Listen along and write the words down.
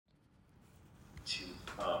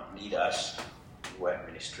lead us in word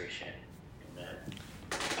ministration. Amen.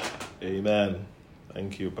 Amen.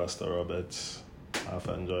 Thank you, Pastor Robert. I've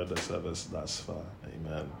enjoyed the service thus far.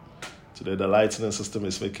 Amen. Today, the lighting system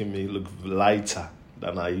is making me look lighter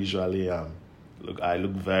than I usually am. I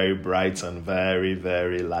look very bright and very,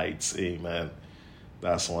 very light. Amen.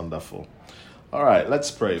 That's wonderful. All right, let's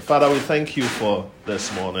pray. Father, we thank you for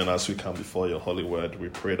this morning as we come before your holy word. We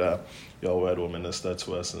pray that your word will minister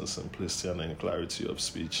to us in simplicity and in clarity of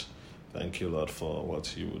speech. Thank you, Lord, for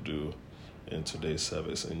what you will do in today's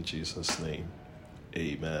service. In Jesus' name,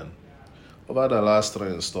 amen. Over the last 3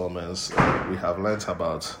 installments, we have learnt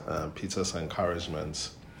about Peter's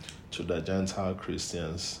encouragement to the Gentile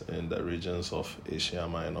Christians in the regions of Asia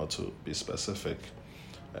Minor, to be specific.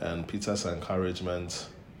 And Peter's encouragement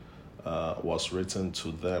was written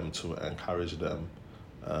to them to encourage them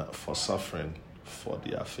for suffering for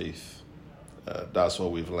their faith. That's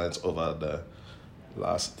what we've learnt over the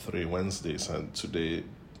last 3 Wednesdays. And today,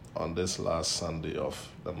 on this last Sunday of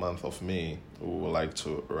the month of May, we would like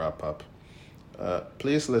to wrap up.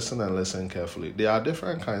 Please listen and listen carefully. There are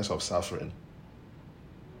different kinds of suffering.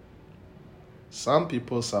 Some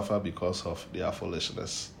people suffer because of their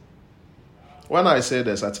foolishness. When I say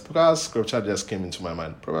this, a typical scripture just came into my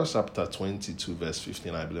mind. Proverbs chapter 22, verse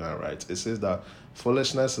 15, I believe I'm right. It says that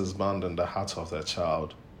foolishness is bound in the heart of the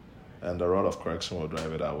child, and the rod of correction will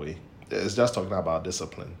drive it away. It's just talking about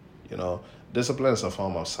discipline. You know, discipline is a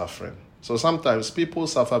form of suffering. So sometimes people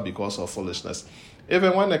suffer because of foolishness.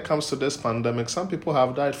 Even when it comes to this pandemic, some people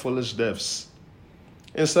have died foolish deaths.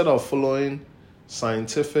 Instead of following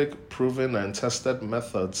scientific, proven, and tested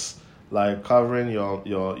methods, like covering your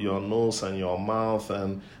nose and your mouth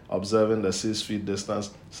and observing the 6 feet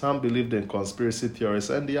distance, some believed in conspiracy theories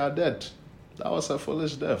and they are dead. That was a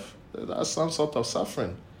foolish death. That's some sort of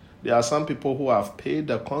suffering. There are some people who have paid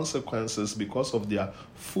the consequences because of their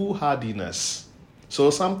foolhardiness. So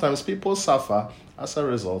sometimes people suffer as a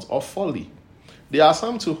result of folly. There are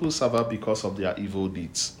some too who suffer because of their evil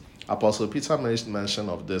deeds. Apostle Peter made mention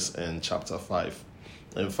of this in chapter 5.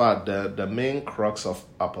 In fact, the main crux of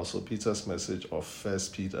Apostle Peter's message of 1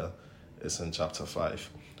 Peter is in chapter 5.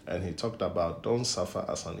 And he talked about don't suffer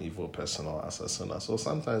as an evil person or as a sinner. So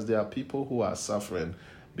sometimes there are people who are suffering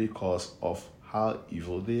because of how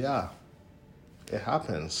evil they are. It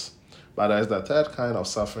happens. But there's the third kind of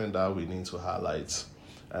suffering that we need to highlight.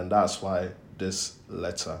 And that's why this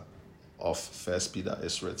letter of 1 Peter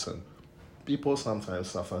is written. People sometimes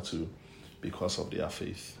suffer too because of their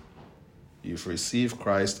faith. You've received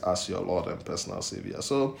Christ as your Lord and personal Savior.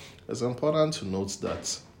 So it's important to note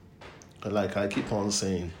that, like I keep on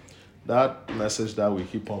saying, that message that we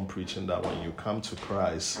keep on preaching, that when you come to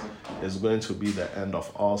Christ, is going to be the end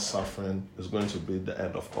of all suffering, is going to be the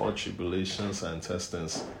end of all tribulations and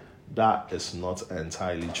testings. That is not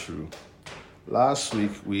entirely true. Last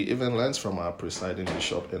week, we even learned from our presiding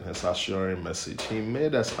bishop in his assuring message. He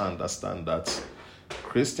made us understand that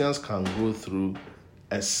Christians can go through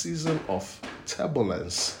a season of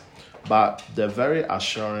turbulence, but the very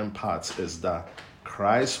assuring part is that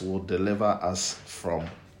Christ will deliver us from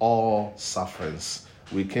all sufferings.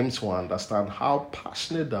 We came to understand how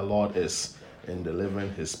passionate the Lord is in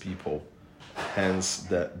delivering his people. Hence,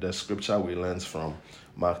 the scripture we learned from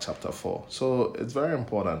Mark chapter 4. So it's very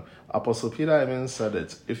important. Apostle Peter even said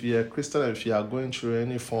it. If you're a Christian, if you are going through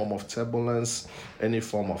any form of turbulence, any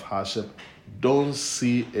form of hardship, don't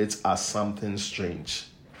see it as something strange.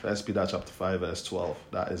 1 Peter chapter 5 verse 12,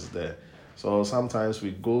 that is there. So sometimes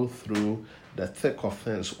we go through the thick of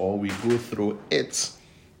things, or we go through it,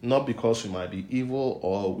 not because we might be evil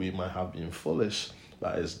or we might have been foolish,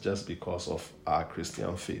 but it's just because of our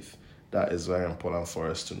Christian faith. That is very important for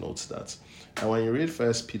us to note that. And when you read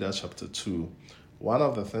 1 Peter chapter 2, one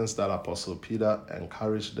of the things that Apostle Peter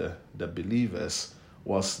encouraged the believers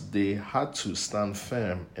was they had to stand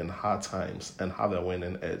firm in hard times and have a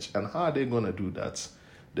winning edge. And how are they going to do that?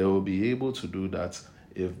 They will be able to do that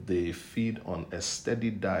if they feed on a steady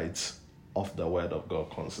diet of the word of God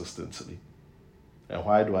consistently. And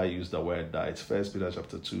why do I use the word diet? 1 Peter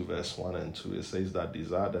chapter 2, verse 1 and 2, it says that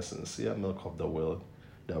desire the sincere milk of the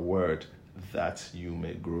word, that you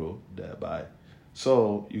may grow thereby.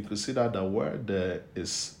 So you could see that the word there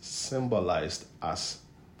is symbolized as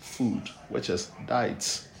food, which is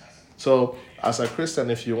diet. So as a Christian,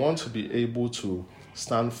 if you want to be able to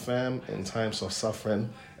stand firm in times of suffering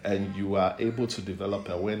and you are able to develop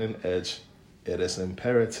a winning edge, it is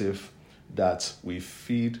imperative that we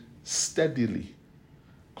feed steadily,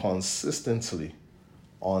 consistently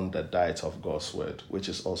on the diet of God's word, which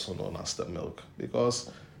is also known as the milk. Because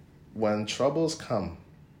when troubles come,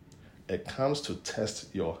 it comes to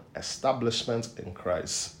test your establishment in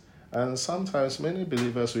Christ. And sometimes many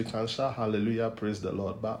believers, we can shout hallelujah, praise the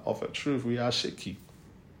Lord, but of a truth, we are shaky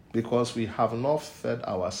because we have not fed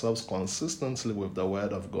ourselves consistently with the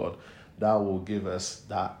word of God that will give us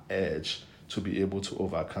that edge to be able to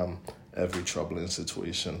overcome every troubling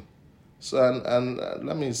situation. So, and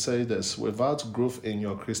let me say this, without growth in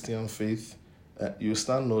your Christian faith, you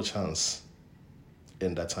stand no chance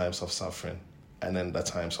in the times of suffering and in the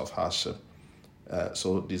times of hardship.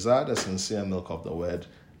 So desire the sincere milk of the word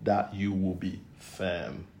that you will be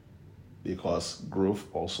firm, because growth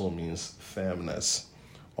also means firmness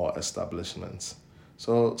or establishment.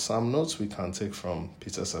 So some notes we can take from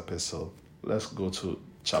Peter's epistle. Let's go to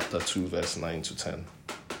chapter 2, verse 9 to 10.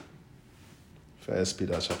 1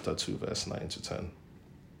 Peter chapter 2, verse 9 to 10.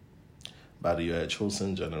 But you are a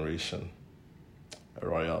chosen generation, a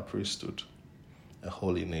royal priesthood, a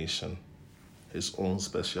holy nation, his own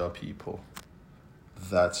special people,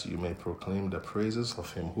 that you may proclaim the praises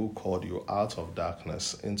of him who called you out of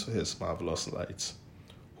darkness into his marvelous light,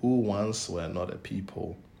 who once were not a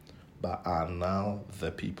people, but are now the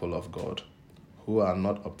people of God, who are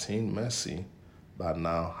not obtained mercy, but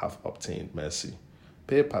now have obtained mercy.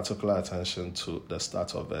 Pay particular attention to the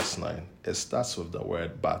start of verse 9. It starts with the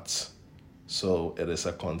word but. So it is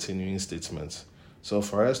a continuing statement. So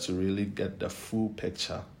for us to really get the full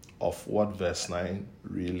picture of what verse 9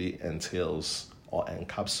 really entails or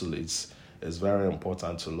encapsulates, it's very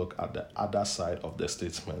important to look at the other side of the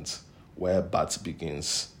statement where but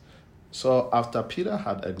begins. So after Peter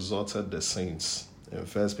had exhorted the saints in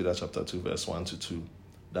 1 Peter chapter 2, verse 1 to 2,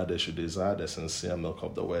 that they should desire the sincere milk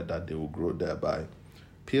of the word that they will grow thereby,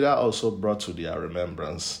 Peter also brought to their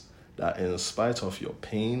remembrance that in spite of your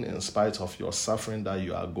pain, in spite of your suffering that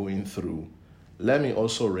you are going through, let me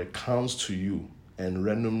also recount to you and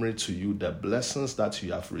remunerate to you the blessings that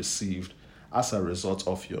you have received as a result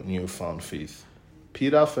of your newfound faith.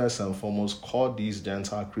 Peter first and foremost called these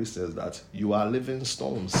Gentile Christians that you are living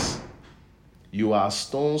stones. You are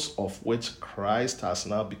stones of which Christ has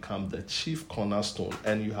now become the chief cornerstone,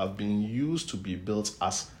 and you have been used to be built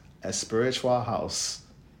as a spiritual house.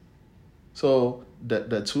 So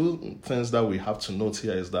the two things that we have to note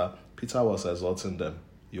here is that Peter was exhorting them.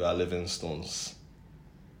 You are living stones.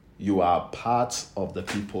 You are part of the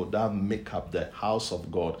people that make up the house of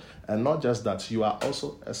God. And not just that, you are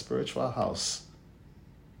also a spiritual house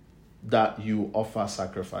that you offer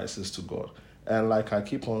sacrifices to God. And like I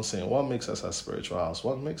keep on saying, what makes us a spiritual house?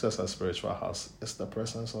 What makes us a spiritual house is the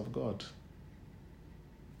presence of God.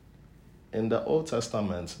 In the Old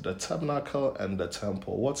Testament, the tabernacle and the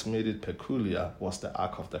temple, what made it peculiar was the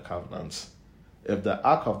Ark of the Covenant. If the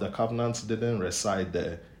Ark of the Covenant didn't reside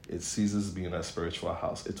there, it ceases being a spiritual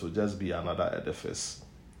house. It will just be another edifice.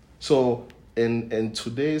 So in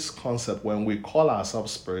today's concept, when we call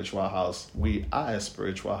ourselves spiritual house, we are a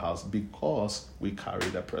spiritual house because we carry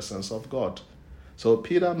the presence of God. So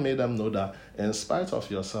Peter made them know that in spite of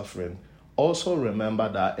your suffering, also remember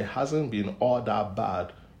that it hasn't been all that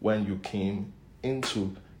bad when you came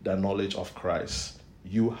into the knowledge of Christ.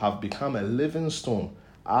 You have become a living stone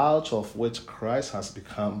out of which Christ has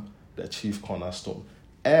become the chief cornerstone.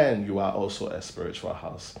 And you are also a spiritual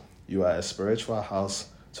house. You are a spiritual house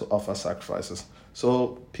to offer sacrifices.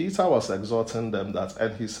 So Peter was exhorting them that,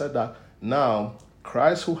 and he said that now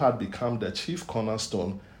Christ, who had become the chief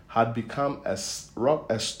cornerstone, had become a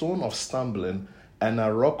stone of stumbling and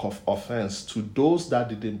a rock of offense to those that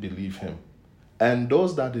didn't believe him. And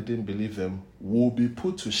those that didn't believe him will be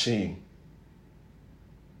put to shame.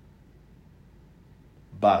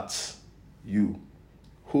 But you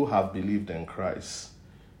who have believed in Christ,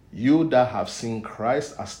 you that have seen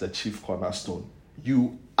Christ as the chief cornerstone,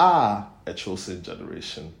 you are a chosen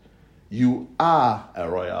generation. You are a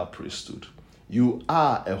royal priesthood. You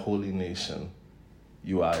are a holy nation.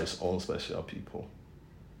 You are his own special people.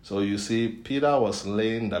 So you see, Peter was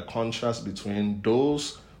laying the contrast between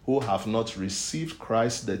those who have not received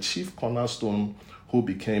Christ, the chief cornerstone, who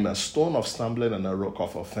became a stone of stumbling and a rock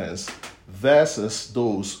of offense, versus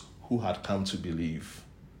those who had come to believe.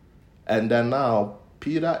 And then now,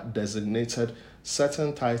 Peter designated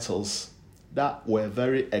certain titles that were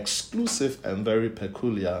very exclusive and very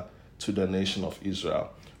peculiar to the nation of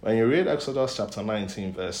Israel. When you read Exodus chapter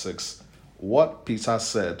 19, verse 6, what Peter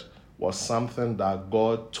said was something that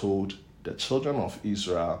God told the children of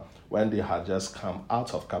Israel when they had just come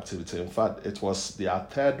out of captivity. In fact, it was their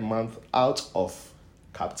third month out of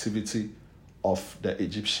captivity of the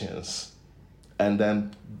Egyptians. And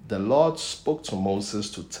then the Lord spoke to Moses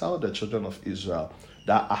to tell the children of Israel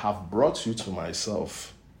that I have brought you to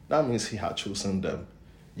myself. That means he had chosen them.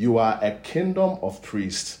 You are a kingdom of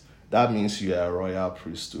priests. That means you are a royal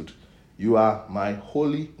priesthood. You are my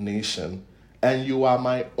holy nation, and you are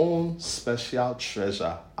my own special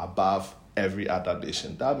treasure above every other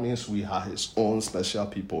nation. That means we are his own special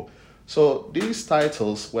people. So these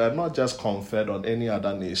titles were not just conferred on any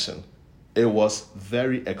other nation. It was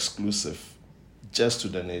very exclusive just to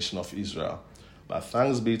the nation of Israel. But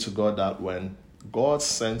thanks be to God that when God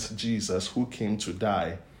sent Jesus, who came to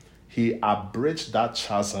die, he abridged that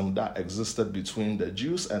chasm that existed between the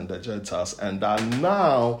Jews and the Gentiles, and that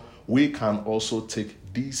now we can also take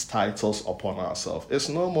these titles upon ourselves. It's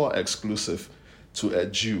no more exclusive to a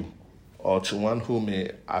Jew or to one who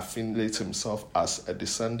may affiliate himself as a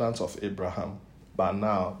descendant of Abraham, but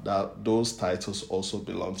now that those titles also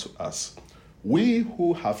belong to us. We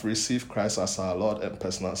who have received Christ as our Lord and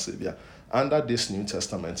personal Savior under this New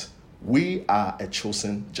Testament, we are a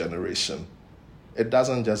chosen generation. It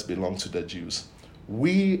doesn't just belong to the Jews.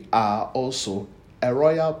 We are also a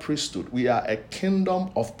royal priesthood. We are a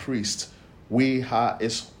kingdom of priests. We are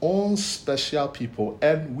his own special people,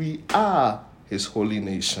 and we are his holy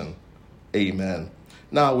nation. Amen.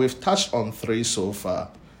 Now, we've touched on 3 so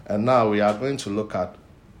far, and now we are going to look at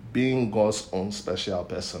being God's own special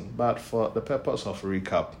person. But for the purpose of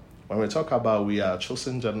recap, when we talk about we are a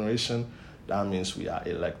chosen generation, that means we are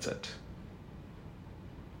elected.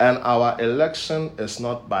 And our election is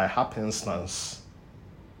not by happenstance.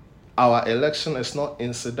 Our election is not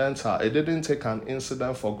incidental. It didn't take an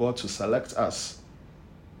incident for God to select us.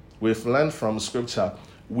 We've learned from Scripture,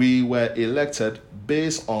 we were elected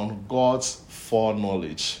based on God's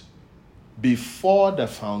foreknowledge. Before the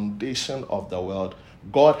foundation of the world,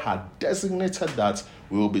 God had designated that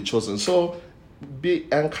we will be chosen. So be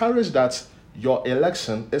encouraged that your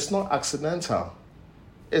election is not accidental.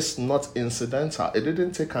 It's not incidental. It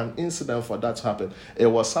didn't take an incident for that to happen. It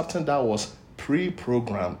was something that was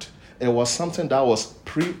pre-programmed. It was something that was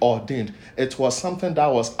preordained. It was something that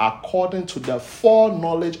was according to the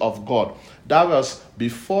foreknowledge of God. That was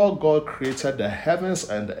before God created the heavens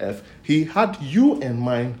and the earth. He had you in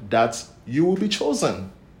mind that you will be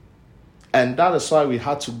chosen. And that is why we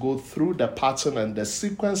had to go through the pattern and the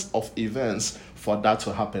sequence of events for that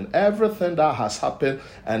to happen. Everything that has happened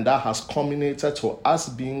and that has culminated to us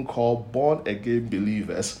being called born-again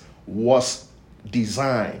believers was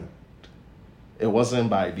designed. It wasn't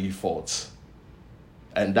by default.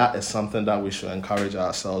 And that is something that we should encourage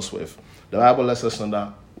ourselves with. The Bible lets us know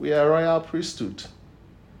that we are a royal priesthood.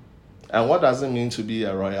 And what does it mean to be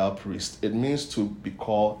a royal priest? It means to be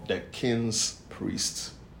called the king's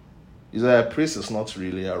priest. You say a priest is not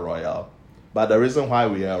really a royal. But the reason why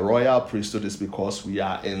we are a royal priesthood is because we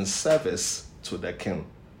are in service to the king.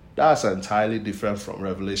 That's entirely different from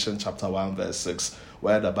Revelation chapter 1 verse 6,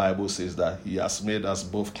 where the Bible says that he has made us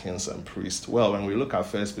both kings and priests. Well, when we look at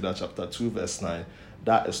 1 Peter chapter 2 verse 9,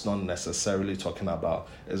 that is not necessarily talking about.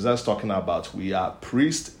 It's just talking about we are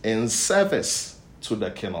priests in service to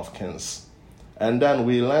the King of Kings. And then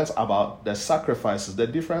we learned about the sacrifices, the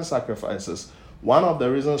different sacrifices. One of the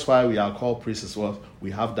reasons why we are called priests is what? We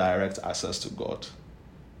have direct access to God.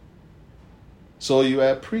 So you are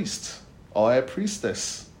a priest or a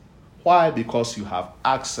priestess. Why? Because you have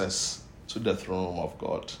access to the throne room of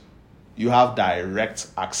God. You have direct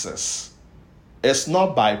access. It's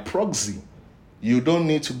not by proxy. You don't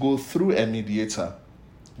need to go through a mediator.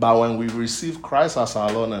 But when we receive Christ as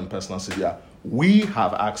our Lord and personal Savior, we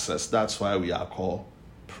have access. That's why we are called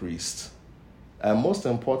priests. And most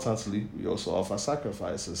importantly, we also offer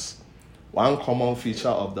sacrifices. One common feature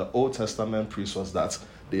of the Old Testament priests was that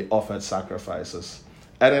they offered sacrifices.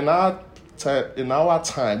 And in our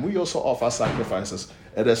time, we also offer sacrifices.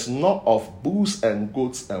 It is not of bulls and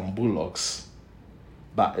goats and bullocks,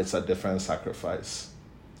 but it's a different sacrifice.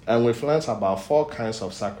 And we've learned about 4 kinds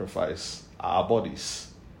of sacrifice. Our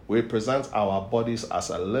bodies. We present our bodies as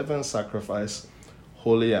a living sacrifice,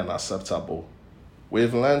 holy and acceptable.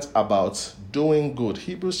 We've learned about doing good.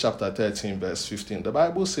 Hebrews chapter 13 verse 15. The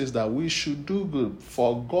Bible says that we should do good,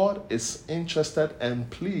 for God is interested and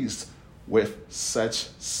pleased with such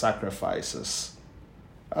sacrifices.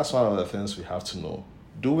 That's one of the things we have to know.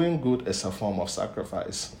 Doing good is a form of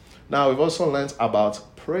sacrifice. Now, we've also learned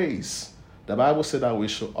about praise. The Bible said that we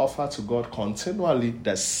should offer to God continually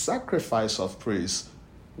the sacrifice of praise,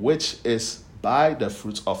 which is by the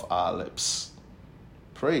fruit of our lips.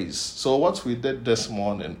 Praise. So what we did this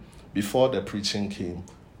morning before the preaching came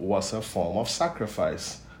was a form of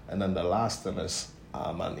sacrifice. And then the last thing is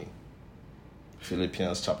our money.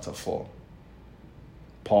 Philippians chapter 4.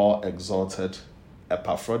 Paul exalted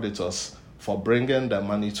Epaphroditus for bringing the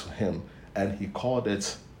money to him, and he called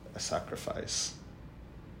it a sacrifice.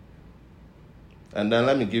 And then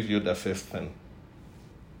let me give you the 5th thing.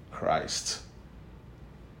 Christ.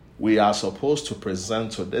 We are supposed to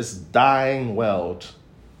present to this dying world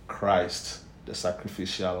Christ, the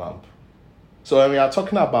sacrificial lamb. So when we are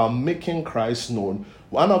talking about making Christ known,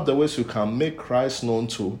 one of the ways we can make Christ known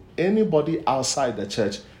to anybody outside the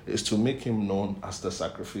church is to make him known as the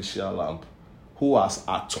sacrificial lamb, who has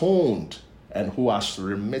atoned and who has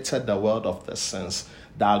remitted the world of the sins,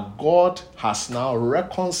 that God has now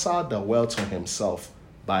reconciled the world to himself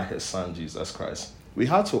by his Son, Jesus Christ. We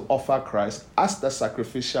had to offer Christ as the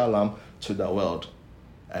sacrificial lamb to the world,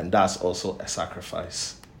 and that's also a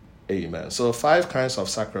sacrifice. Amen. So 5 kinds of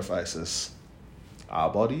sacrifices: our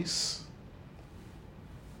bodies,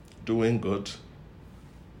 doing good,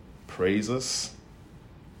 praises,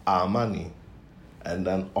 our money, and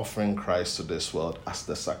then offering Christ to this world as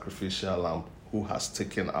the sacrificial lamb who has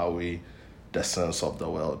taken away the sins of the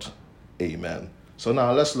world. Amen. So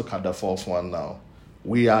now let's look at the 4th one now.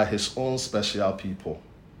 We are his own special people.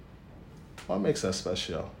 What makes us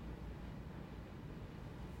special?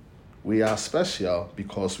 We are special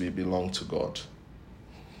because we belong to God.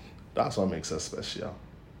 That's what makes us special.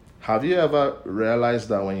 Have you ever realized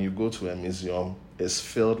that when you go to a museum, it's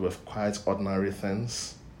filled with quite ordinary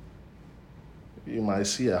things? You might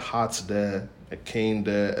see a hat there, a cane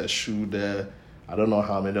there, a shoe there. I don't know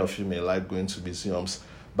how many of you may like going to museums,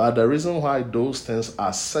 but the reason why those things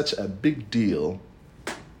are such a big deal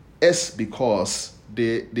is because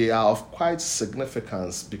they are of quite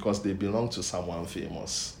significance because they belong to someone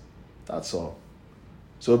famous. That's all.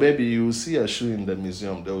 So maybe you see a shoe in the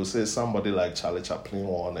museum, they will say somebody like Charlie Chaplin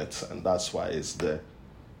won it, and that's why it's there.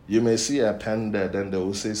 You may see a pen there, then they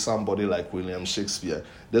will say somebody like William Shakespeare.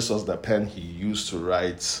 This was the pen he used to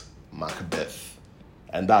write Macbeth.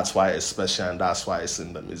 And that's why it's special, and that's why it's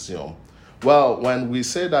in the museum. Well, when we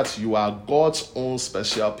say that you are God's own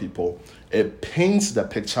special people, it paints the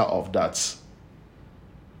picture of that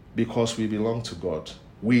because we belong to God.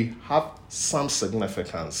 We have some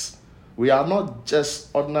significance. We are not just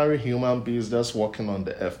ordinary human beings just walking on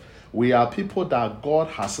the earth. We are people that God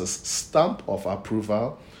has a stamp of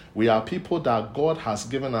approval. We are people that God has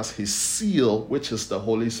given us his seal, which is the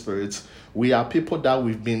Holy Spirit. We are people that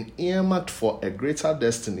we've been earmarked for a greater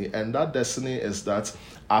destiny, and that destiny is that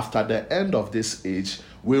after the end of this age,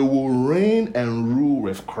 we will reign and rule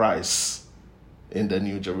with Christ in the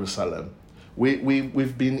New Jerusalem.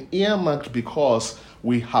 We've been earmarked because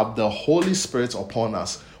we have the Holy Spirit upon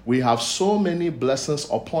us. We have so many blessings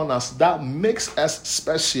upon us that makes us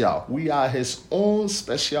special. We are his own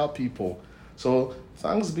special people. So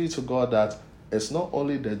thanks be to God that it's not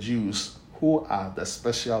only the Jews who are the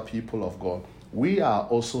special people of God. We are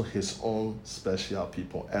also his own special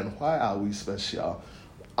people. And why are we special?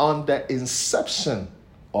 On the inception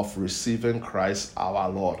of receiving Christ our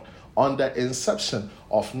Lord, on the inception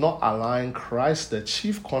of not allowing Christ, the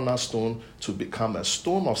chief cornerstone, to become a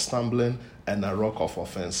stone of stumbling and a rock of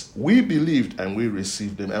offense, we believed and we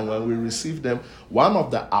received them. And when we received them, one of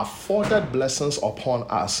the afforded blessings upon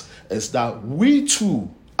us is that we too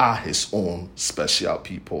are his own special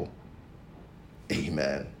people.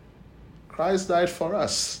 Amen. Christ died for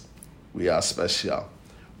us. We are special.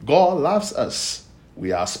 God loves us.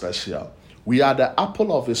 We are special. We are the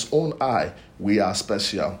apple of his own eye. We are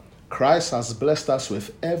special. Christ has blessed us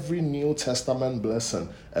with every New Testament blessing.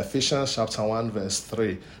 Ephesians chapter 1 verse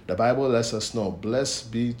 3. The Bible lets us know, blessed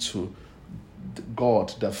be to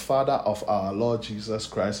God, the Father of our Lord Jesus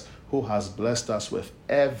Christ, who has blessed us with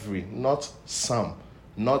every, not some,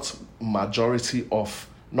 not majority of,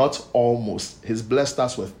 not almost. He's blessed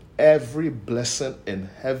us with every blessing in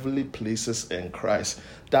heavenly places in Christ.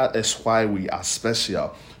 That is why we are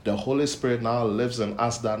special. The Holy Spirit now lives in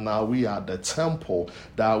us, that now we are the temple,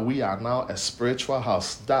 that we are now a spiritual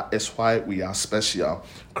house. That is why we are special.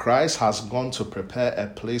 Christ has gone to prepare a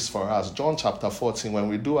place for us. John chapter 14, when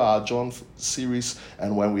we do our John series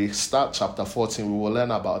and when we start chapter 14, we will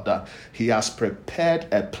learn about that. He has prepared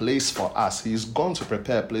a place for us. He's gone to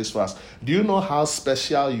prepare a place for us. Do you know how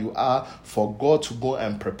special you are for God to go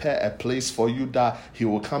and prepare a place for you, that he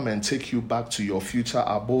will come and take you back to your future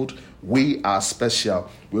abode? We are special.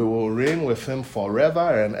 We will reign with him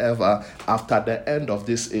forever and ever after the end of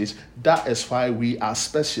this age. That is why we are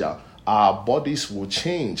special. Our bodies will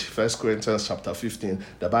change. 1 Corinthians chapter 15.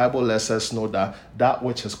 The Bible lets us know that that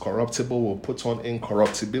which is corruptible will put on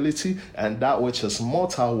incorruptibility, and that which is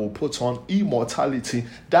mortal will put on immortality.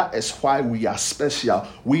 That is why we are special.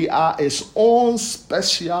 We are his own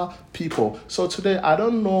special people. So today, I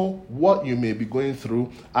don't know what you may be going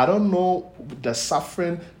through. I don't know the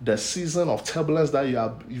suffering, the season of turbulence that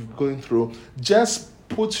you're going through. Just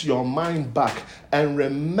put your mind back and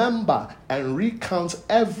remember and recount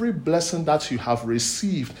every blessing that you have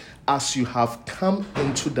received as you have come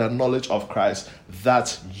into the knowledge of Christ,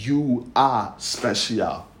 that you are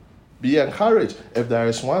special. Be encouraged. If there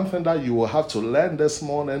is one thing that you will have to learn this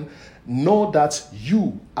morning, know that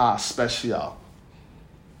you are special.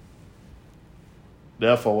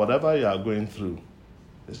 Therefore, whatever you are going through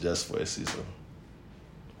is just for a season.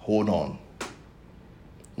 Hold on.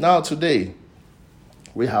 Now, today,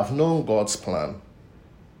 we have known God's plan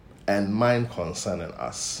and mind concerning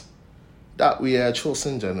us, that we are a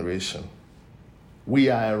chosen generation. We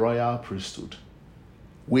are a royal priesthood.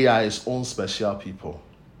 We are his own special people.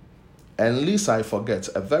 And lest I forget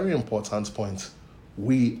a very important point,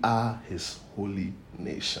 we are his holy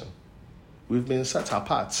nation. We've been set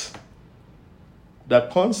apart. The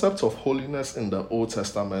concept of holiness in the Old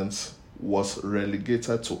Testament was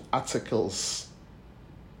relegated to articles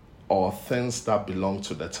or things that belong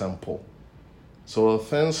to the temple. So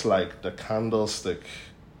things like the candlestick,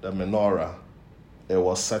 the menorah, it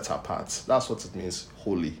was set apart. That's what it means,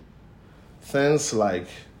 holy. Things like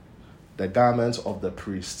the garment of the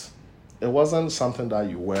priest, it wasn't something that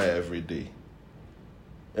you wear every day.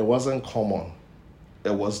 It wasn't common.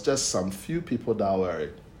 It was just some few people that wear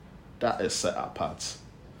it. That is set apart.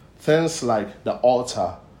 Things like the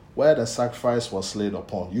altar, where the sacrifice was laid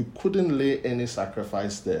upon. You couldn't lay any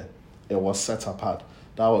sacrifice there. It was set apart.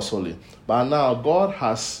 That was holy. But now God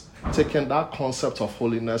has taken that concept of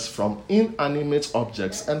holiness from inanimate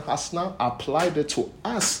objects and has now applied it to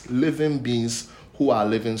us living beings who are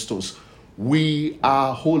living stones. We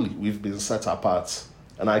are holy. We've been set apart.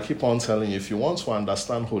 And I keep on telling you, if you want to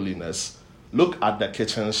understand holiness, look at the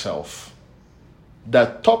kitchen shelf.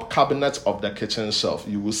 The top cabinet of the kitchen shelf,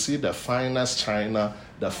 you will see the finest china,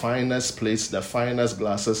 the finest plates, the finest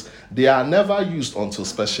glasses. They are never used until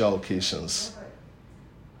special occasions.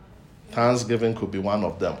 Thanksgiving could be one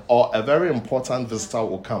of them. Or a very important visitor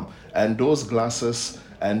will come, and those glasses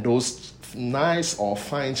and those nice or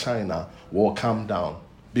fine china will come down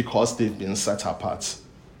because they've been set apart.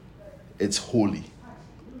 It's holy.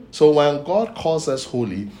 So when God calls us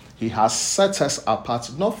holy, he has set us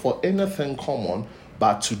apart, not for anything common,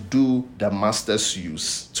 but to do the master's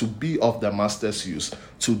use, to be of the master's use,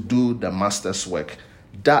 to do the master's work.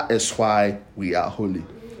 That is why we are holy.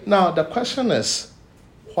 Now, the question is,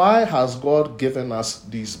 why has God given us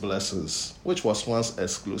these blessings, which was once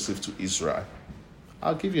exclusive to Israel?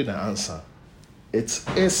 I'll give you the answer. It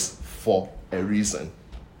is for a reason.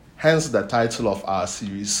 Hence the title of our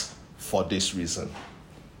series, For This Reason.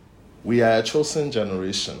 We are a chosen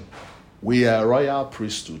generation. We are a royal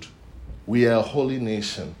priesthood. We are a holy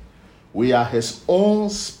nation. We are his own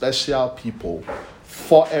special people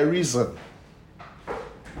for a reason.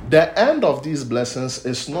 The end of these blessings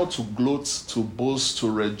is not to gloat, to boast,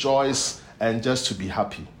 to rejoice, and just to be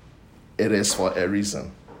happy. It is for a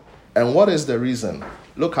reason. And what is the reason?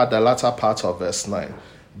 Look at the latter part of verse 9.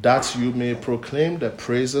 That you may proclaim the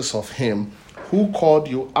praises of him who called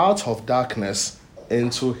you out of darkness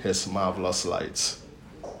into his marvelous light.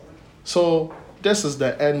 So this is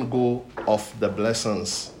the end goal of the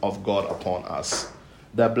blessings of God upon us.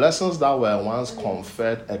 The blessings that were once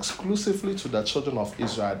conferred exclusively to the children of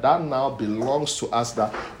Israel, that now belongs to us,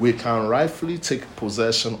 that we can rightfully take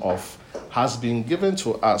possession of, has been given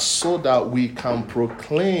to us so that we can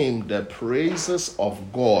proclaim the praises of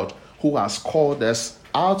God who has called us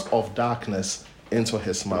out of darkness into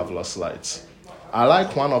his marvelous light. I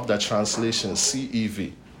like one of the translations,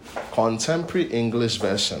 CEV, Contemporary English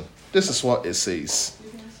Version. This is what it says.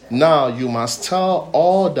 Now you must tell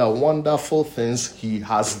all the wonderful things he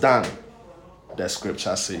has done, the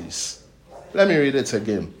scripture says. Let me read it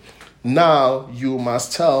again. Now you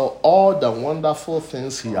must tell all the wonderful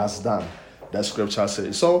things he has done, the scripture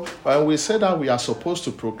says. So when we say that we are supposed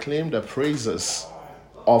to proclaim the praises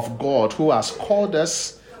of God who has called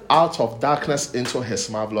us out of darkness into his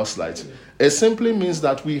marvelous light, it simply means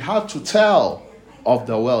that we have to tell of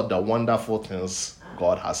the world the wonderful things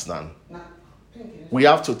God has done. We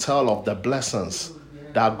have to tell of the blessings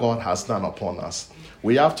that God has done upon us.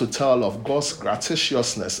 We have to tell of God's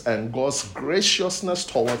graciousness and God's graciousness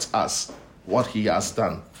towards us, what he has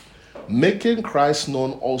done. Making Christ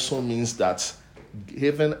known also means that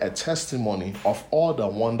giving a testimony of all the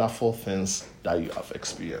wonderful things that you have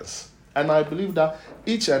experienced. And I believe that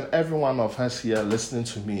each and every one of us here listening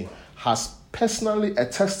to me has personally a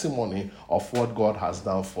testimony of what God has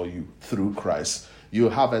done for you through Christ. You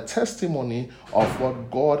have a testimony of what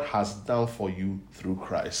God has done for you through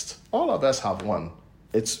Christ. All of us have one.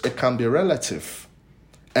 It can be relative,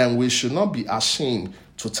 and we should not be ashamed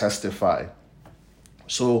to testify.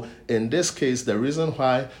 So in this case, the reason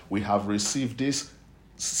why we have received these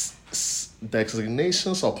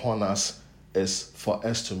designations upon us is for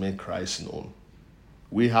us to make Christ known.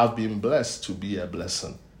 We have been blessed to be a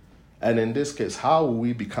blessing. And in this case, how will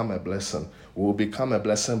we become a blessing? We will become a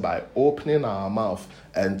blessing by opening our mouth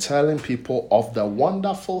and telling people of the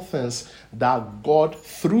wonderful things that God,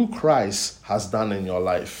 through Christ, has done in your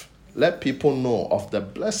life. Let people know of the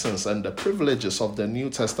blessings and the privileges of the New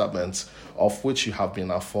Testament of which you have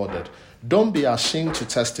been afforded. Don't be ashamed to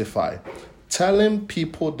testify. Telling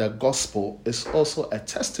people the gospel is also a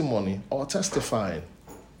testimony or testifying.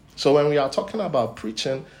 So when we are talking about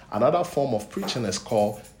preaching, another form of preaching is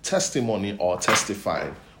called testimony or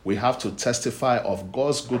testifying. We have to testify of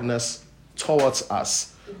God's goodness towards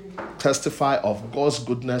us. Testify of God's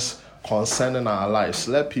goodness concerning our lives.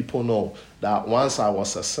 Let people know that once I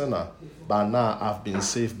was a sinner, but now I've been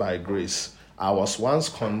saved by grace. I was once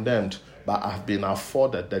condemned, but I've been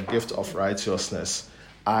afforded the gift of righteousness.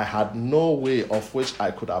 I had no way of which I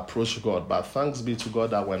could approach God, but thanks be to God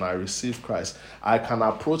that when I received Christ, I can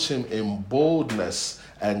approach him in boldness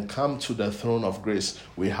and come to the throne of grace.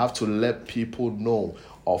 We have to let people know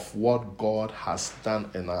of what God has done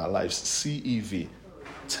in our lives. CEV.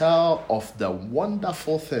 Tell of the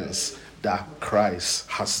wonderful things that Christ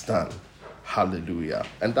has done. Hallelujah.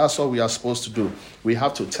 And that's what we are supposed to do. We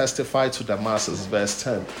have to testify to the masses, verse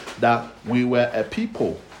 10, that we were a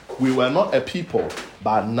people. We were not a people,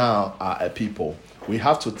 but now are a people. We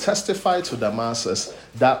have to testify to the masses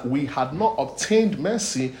that we had not obtained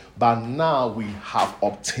mercy, but now we have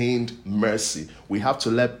obtained mercy. We have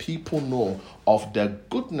to let people know of the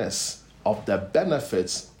goodness, of the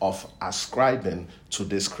benefits of ascribing to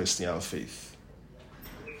this Christian faith.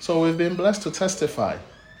 So we've been blessed to testify.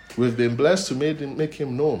 We've been blessed to make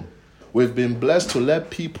him known. We've been blessed to let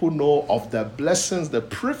people know of the blessings, the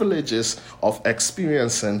privileges of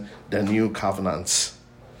experiencing the new covenants.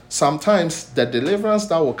 Sometimes the deliverance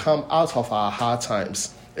that will come out of our hard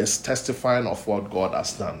times is testifying of what God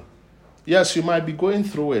has done. Yes, you might be going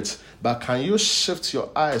through it, but can you shift your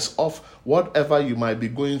eyes off whatever you might be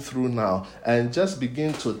going through now and just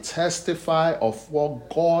begin to testify of what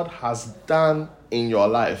God has done in your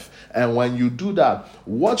life? And when you do that,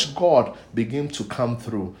 watch God begin to come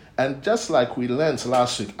through. And just like we learned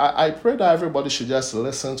last week, I pray that everybody should just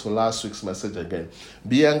listen to last week's message again.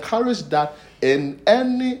 Be encouraged that in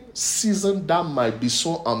any season that might be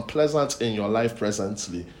so unpleasant in your life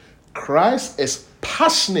presently, Christ is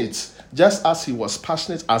passionate. Just as he was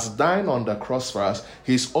passionate as dying on the cross for us,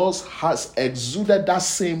 he also has exuded that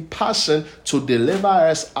same passion to deliver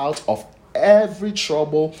us out of every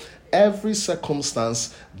trouble, every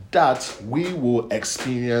circumstance, that we will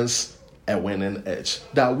experience a winning edge,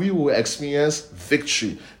 that we will experience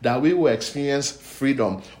victory, that we will experience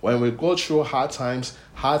freedom. When we go through hard times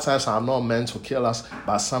are not meant to kill us,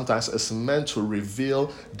 but sometimes it's meant to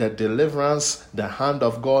reveal the deliverance, the hand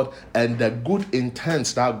of God, and the good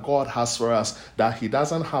intent that God has for us, that he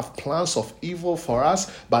doesn't have plans of evil for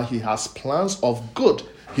us, but he has plans of good.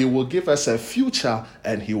 He will give us a future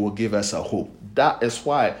and he will give us a hope. That is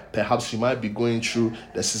why perhaps you might be going through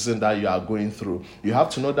the season that you are going through. You have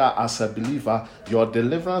to know that as a believer, your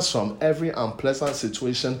deliverance from every unpleasant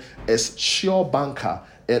situation is sure banker.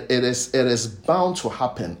 It is bound to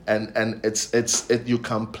happen, and you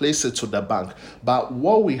can place it to the bank. But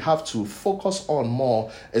what we have to focus on more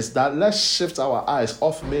is that let's shift our eyes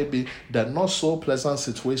off maybe the not so pleasant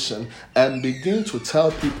situation and begin to tell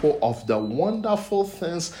people of the wonderful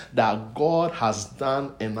things that God has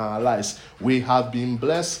done in our lives. We have been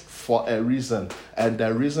blessed for a reason, and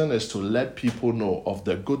the reason is to let people know of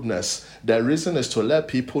the goodness. The reason is to let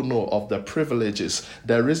people know of the privileges.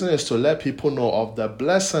 The reason is to let people know of the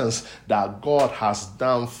blessings that God has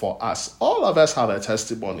done for us. All of us have a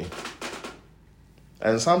testimony.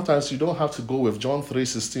 And sometimes you don't have to go with John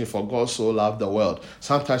 3:16, for God so loved the world.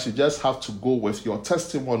 Sometimes you just have to go with your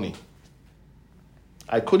testimony.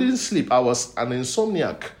 I couldn't sleep. I was an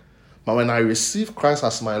insomniac. But when I received Christ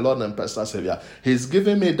as my Lord and personal Savior, he's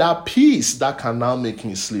given me that peace that can now make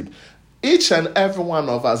me sleep. Each and every one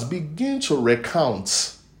of us begin to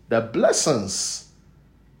recount the blessings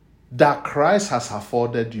that Christ has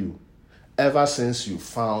afforded you ever since you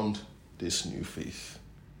found this new faith,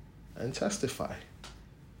 and testify.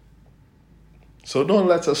 So don't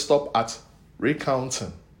let us stop at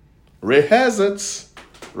recounting. Rehearse it,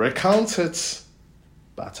 recount it,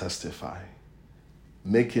 but testify.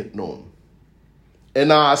 Make it known. In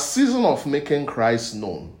our season of making Christ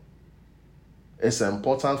known, it's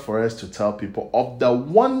important for us to tell people of the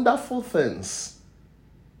wonderful things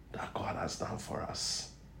that God has done for us.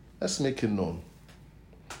 Let's make it known.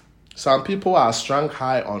 Some people are strung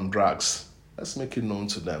high on drugs. Let's make it known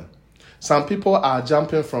to them. Some people are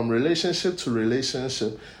jumping from relationship to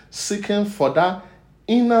relationship, seeking for that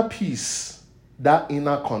inner peace, that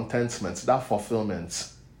inner contentment, that fulfillment.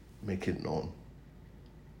 Make it known.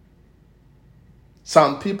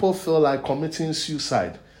 Some people feel like committing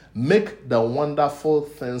suicide. Make the wonderful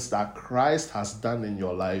things that Christ has done in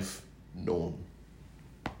your life known.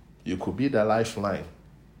 You could be the lifeline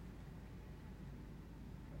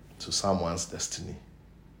to someone's destiny.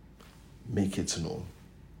 Make it known.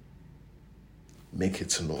 Make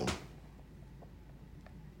it known.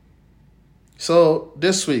 So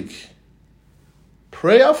this week,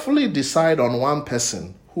 prayerfully decide on one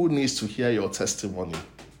person who needs to hear your testimony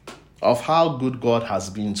of how good God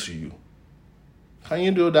has been to you. Can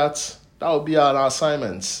you do that? That will be our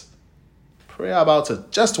assignment. Pray about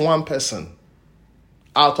it. Just one person.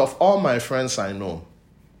 Out of all my friends I know,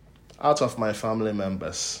 out of my family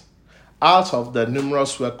members, out of the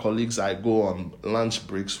numerous work colleagues I go on lunch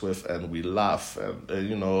breaks with and we laugh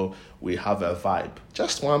and, we have a vibe.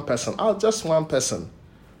 Just one person. Just one person.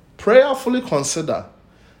 Prayerfully consider,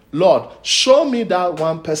 Lord, show me that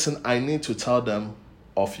one person I need to tell them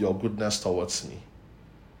of your goodness towards me.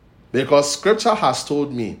 Because scripture has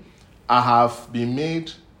told me I have been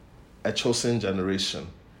made a chosen generation,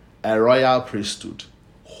 a royal priesthood,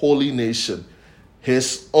 holy nation,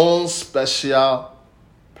 his own special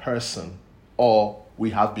person, or we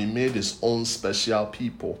have been made his own special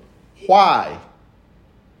people. Why?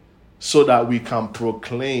 So that we can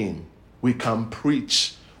proclaim, we can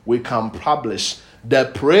preach, we can publish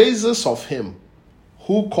the praises of him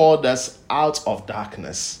who called us out of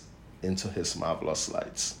darkness into his marvelous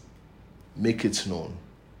light. Make it known.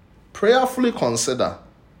 Prayerfully consider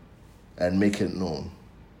and make it known.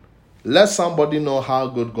 Let somebody know how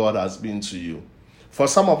good God has been to you. For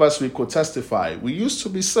some of us, we could testify. We used to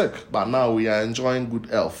be sick, but now we are enjoying good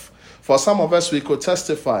health. For some of us, we could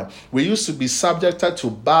testify. We used to be subjected to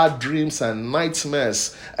bad dreams and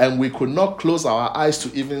nightmares, and we could not close our eyes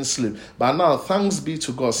to even sleep. But now, thanks be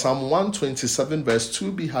to God, Psalm 127 verse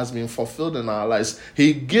 2b has been fulfilled in our lives.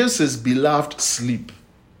 He gives his beloved sleep.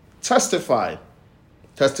 Testify.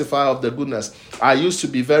 Testify of the goodness. I used to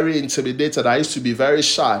be very intimidated. I used to be very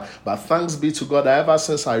shy. But thanks be to God, ever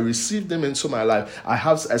since I received him into my life, I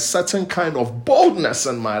have a certain kind of boldness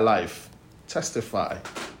in my life. Testify.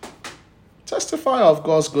 Testify of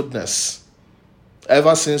God's goodness.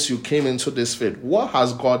 Ever since you came into this faith, what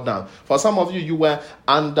has God done? For some of you, you were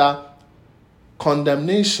under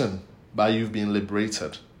condemnation, but you've been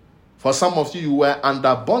liberated. For some of you, you were under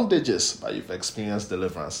bondages, but you've experienced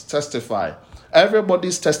deliverance. Testify.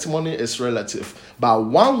 Everybody's testimony is relative, but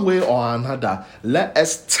one way or another, let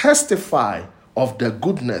us testify of the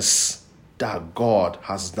goodness that God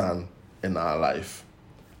has done in our life.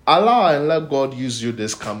 Allow and let God use you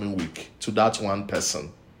this coming week to that one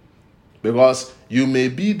person, because you may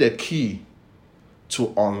be the key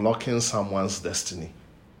to unlocking someone's destiny.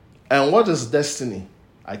 And what is destiny?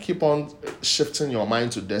 I keep on shifting your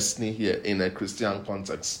mind to destiny here in a Christian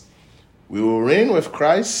context. We will reign with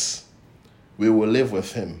Christ. We will live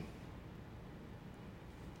with him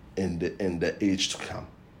in the age to come.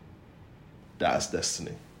 That's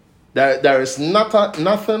destiny. There is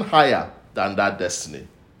nothing higher than that destiny.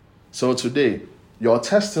 So today, your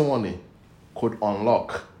testimony could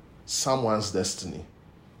unlock someone's destiny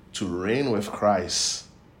to reign with Christ,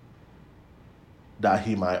 that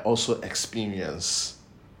he might also experience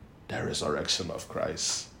the resurrection of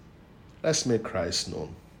Christ. Let's make Christ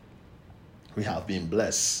known. We have been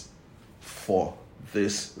blessed for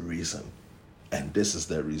this reason, and this is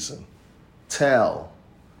the reason. Tell,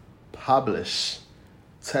 publish,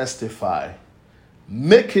 testify,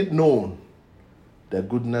 make it known the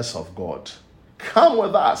goodness of God. Come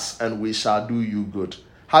with us and we shall do you good.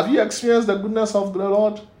 Have you experienced the goodness of the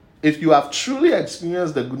Lord? If you have truly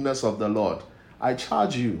experienced the goodness of the Lord, I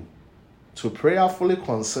charge you to prayerfully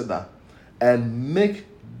consider and make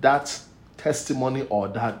that testimony or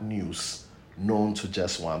that news known to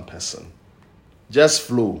just one person. Just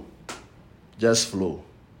flow. Just flow.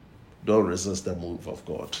 Don't resist the move of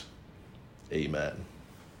God. Amen.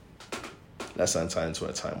 Let's enter into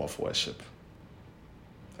a time of worship.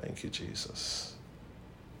 Thank you, Jesus.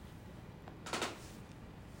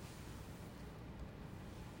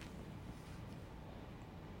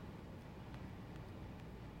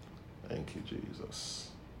 Thank you, Jesus.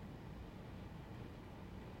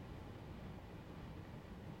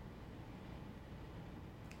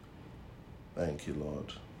 Thank you,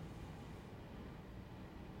 Lord.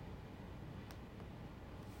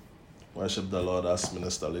 Worship the Lord as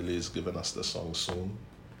Minister Lily is giving us the song soon.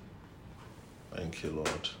 Thank you,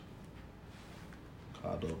 Lord.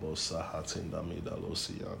 Adobo Sahatinda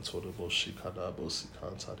Midalosi and Todabo Shikada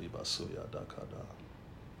Bosikanta Ribasoya Dakada.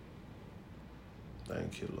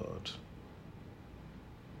 Thank you, Lord.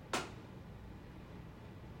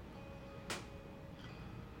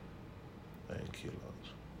 Thank you, Lord.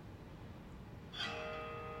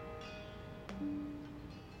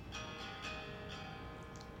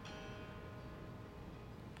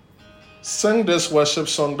 Sing this worship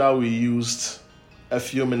song that we used a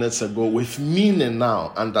few minutes ago with meaning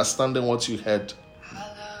now, understanding what you heard. I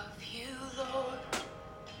love you, Lord.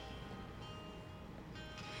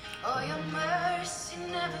 Oh, your mercy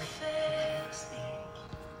never fails me.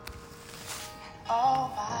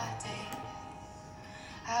 All my days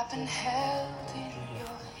I've been held in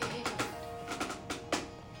your hand.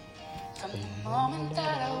 From the moment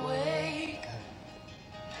that I wake up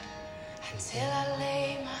until I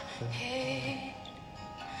lay my head,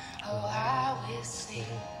 oh, I will sing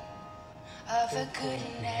of the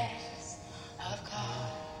goodness of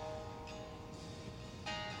God.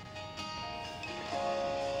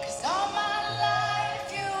 'Cause all my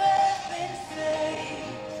life you have been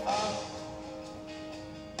faithful,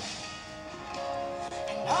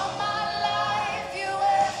 and all my life you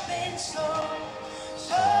have been so,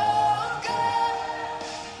 so good.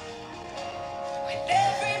 With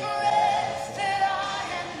every breath that I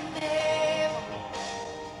am able,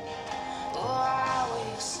 oh, I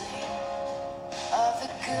will sing of the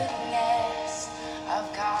goodness of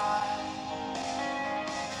God.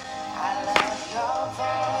 I love your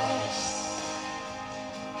voice.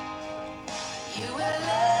 You have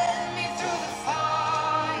led me through the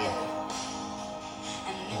fire,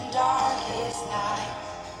 and in darkest night,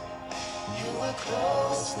 you were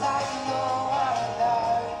close like no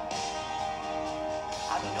other.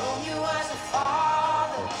 I've known you as a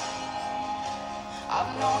father,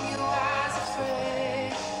 I've known you as a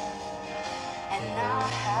friend, and I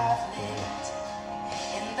have lived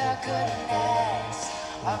in the goodness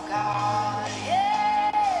of God.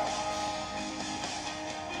 Yeah.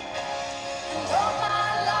 And all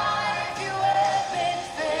my life you have been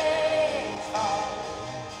faithful.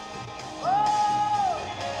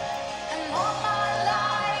 Oh, and all my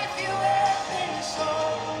life you have been so,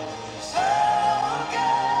 so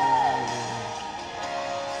good.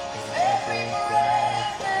 With every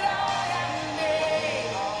breath that I am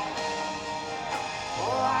able,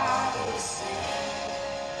 oh, I will sing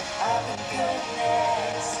of the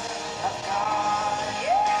goodness of God.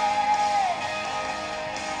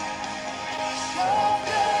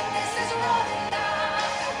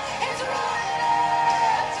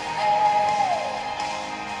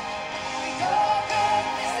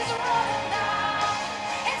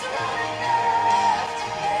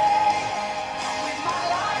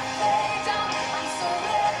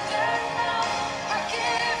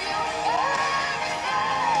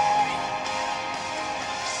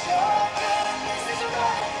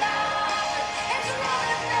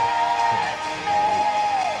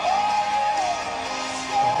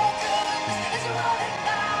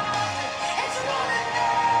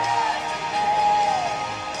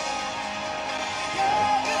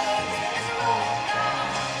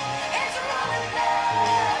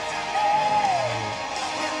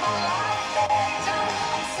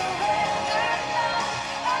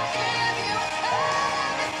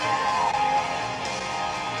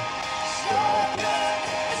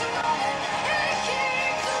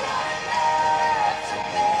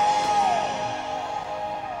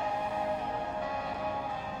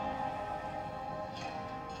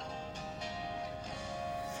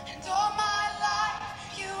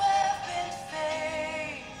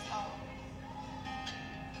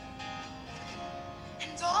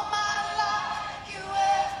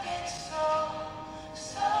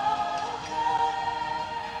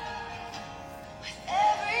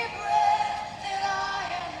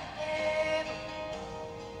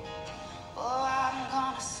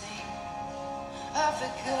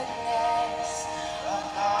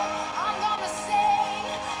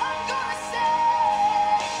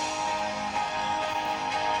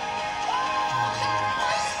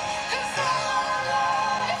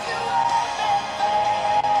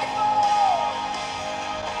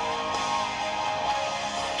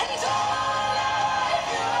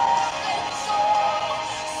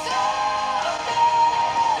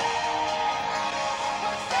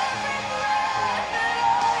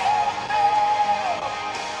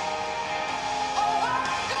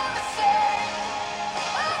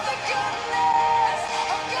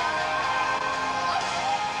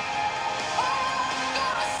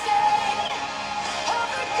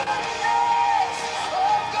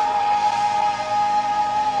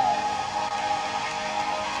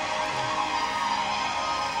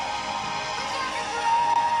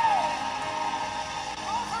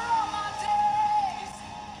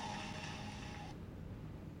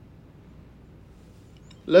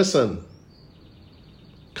 Listen,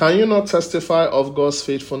 can you not testify of God's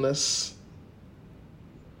faithfulness?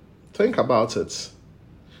 Think about it.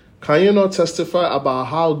 Can you not testify about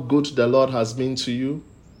how good the Lord has been to you?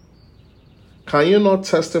 Can you not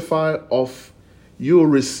testify of you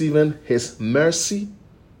receiving His mercy?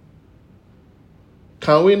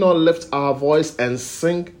 Can we not lift our voice and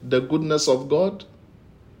sing the goodness of God?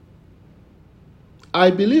 I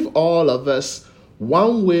believe all of us,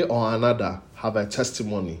 one way or another, have a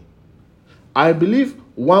testimony. I believe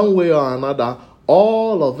one way or another,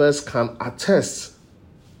 all of us can attest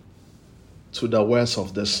to the words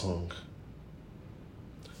of this song.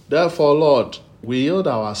 Therefore, Lord, we yield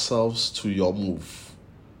ourselves to your move.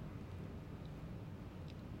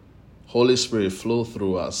 Holy Spirit, flow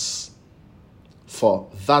through us for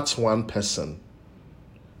that one person.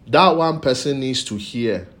 That one person needs to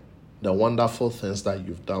hear the wonderful things that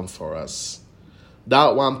you've done for us.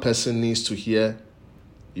 That one person needs to hear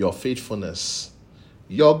your faithfulness,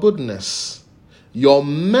 your goodness, your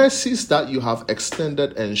mercies that you have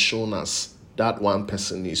extended and shown us. That one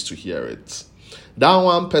person needs to hear it. That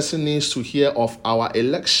one person needs to hear of our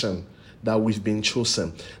election, that we've been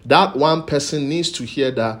chosen. That one person needs to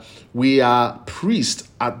hear that we are priests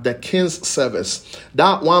at the king's service.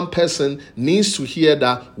 That one person needs to hear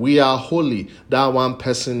that we are holy. That one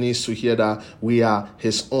person needs to hear that we are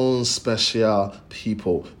his own special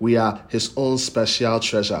people. We are his own special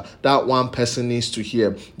treasure. That one person needs to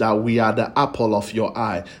hear that we are the apple of your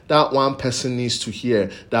eye. That one person needs to hear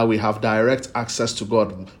that we have direct access to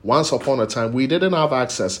God. Once upon a time, we didn't have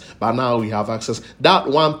access, but now we have access. That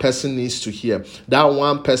one person needs to hear. That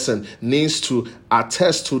one person needs to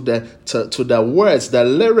attest to the words, the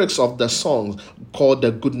lyrics of the song called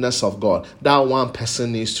The Goodness of God. That one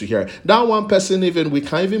person needs to hear. That one person, we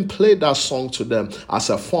can even play that song to them as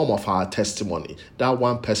a form of our testimony. That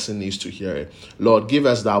one person needs to hear it. Lord, give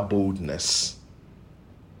us that boldness.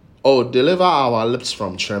 Oh, deliver our lips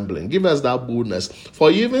from trembling. Give us that boldness.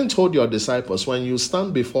 For you even told your disciples, when you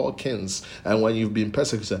stand before kings and when you've been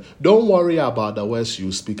persecuted, don't worry about the words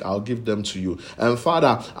you speak. I'll give them to you. And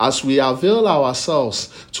Father, as we avail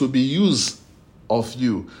ourselves to be used of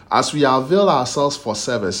you, as we avail ourselves for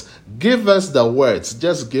service, give us the words.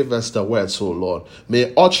 Just give us the words, oh Lord.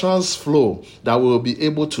 May utterance flow that we will be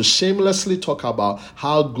able to shamelessly talk about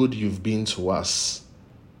how good you've been to us.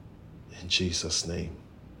 In Jesus' name.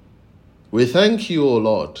 We thank you, O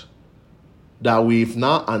Lord, that we've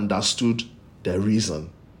now understood the reason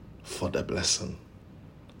for the blessing.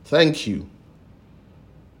 Thank you.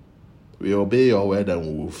 We obey your word and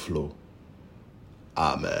we will flow.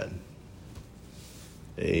 Amen.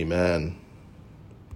 Amen.